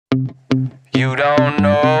You don't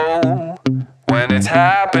know when it's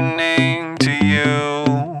happening to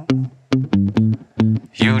you.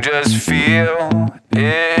 You just feel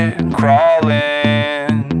it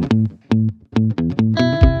crawling.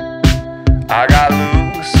 I got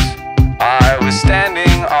loose, I was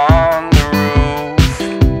standing on the roof.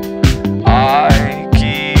 I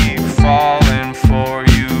keep falling for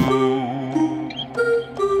you.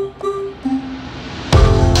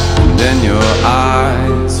 And then your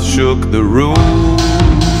eyes shook the room,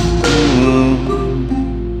 and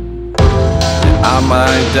I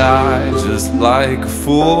might die just like a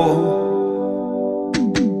fool.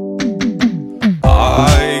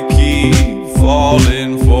 I keep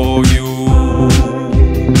falling for you.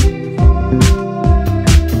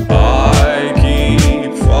 I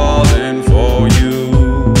keep falling for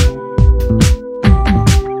you.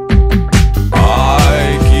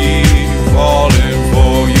 I keep falling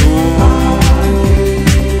for you.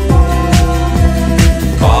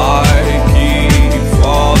 I keep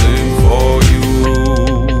falling for you.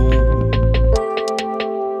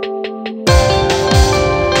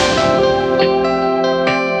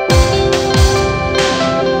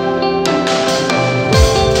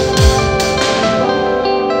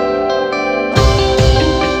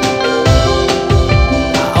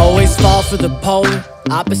 Fall for the polar,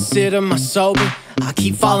 opposite of my sober. I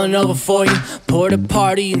keep falling over for you. Poured a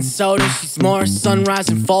party and soda. She's more sunrise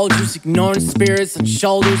and Folgers, ignoring spirits on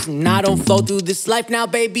shoulders. And I don't flow through this life now,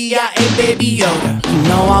 baby. I ain't Baby Yoda. You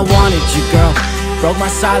know I wanted you, girl. Broke my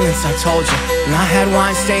silence, I told you. And I had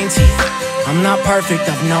wine-stained teeth. I'm not perfect,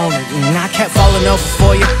 I've known it. And I kept falling over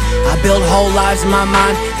for you. I build whole lives in my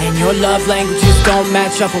mind, and your love languages don't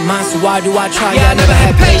match up with mine. So why do I try? Yeah, I never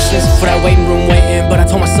had patience for that waiting room waiting, but I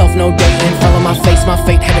told myself no dating. Fell on my face, my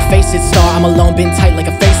fate had to face it. Star, I'm alone, been tight like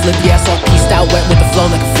a facelift. Yeah, so I pieced out, wet with the flow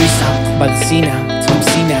like a freestyle. By the sea now, till I'm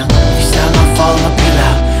see now. If you stop, I'm falling, I'll be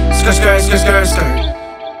loud. Skirt, skirt, skirt, skirt, skirt.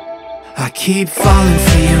 I keep falling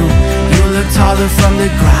for you. You look taller from the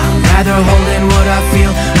ground. Rather holding what I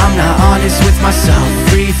feel. I'm not honest with myself.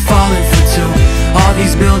 Free falling for two. All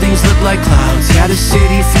these buildings look like clouds. Yeah, the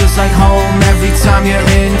city feels like home every time you're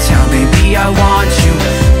in town. Baby, I want you,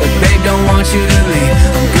 but babe, don't want you to leave.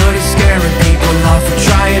 I'm good at scaring people off and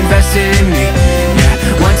try invested in me. Yeah,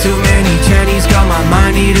 one too many Jenny's got my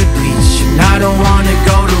mind needed bleach. And I don't wanna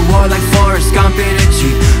go to war like Forrest Gump in a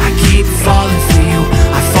Jeep. I keep falling for you.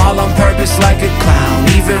 I fall on purpose like a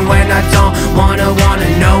clown. Even when I don't wanna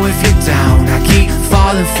know if you're down. I keep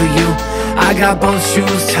falling for you. I got both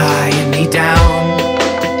shoes tying me down.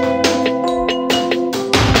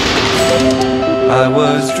 I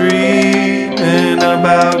was dreaming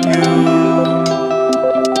about you,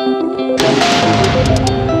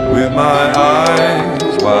 with my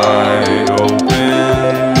eyes wide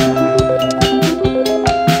open.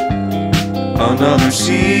 Another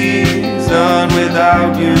season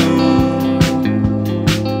without you.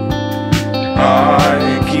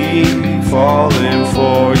 I keep falling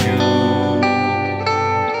for you.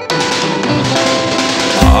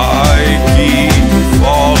 I keep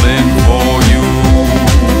falling for you.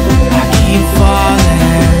 I keep falling.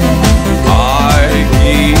 I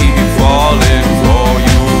keep falling for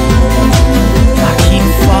you. I keep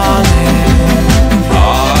falling.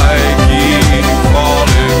 I keep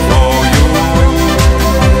falling for you.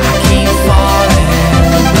 I keep falling.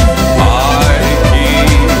 I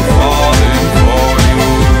keep falling for you.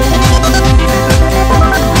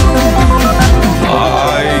 I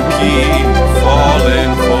keep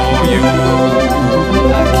falling for you.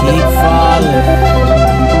 I keep falling.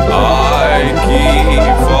 I keep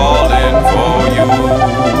falling for you.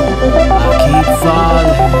 I keep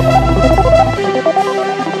falling.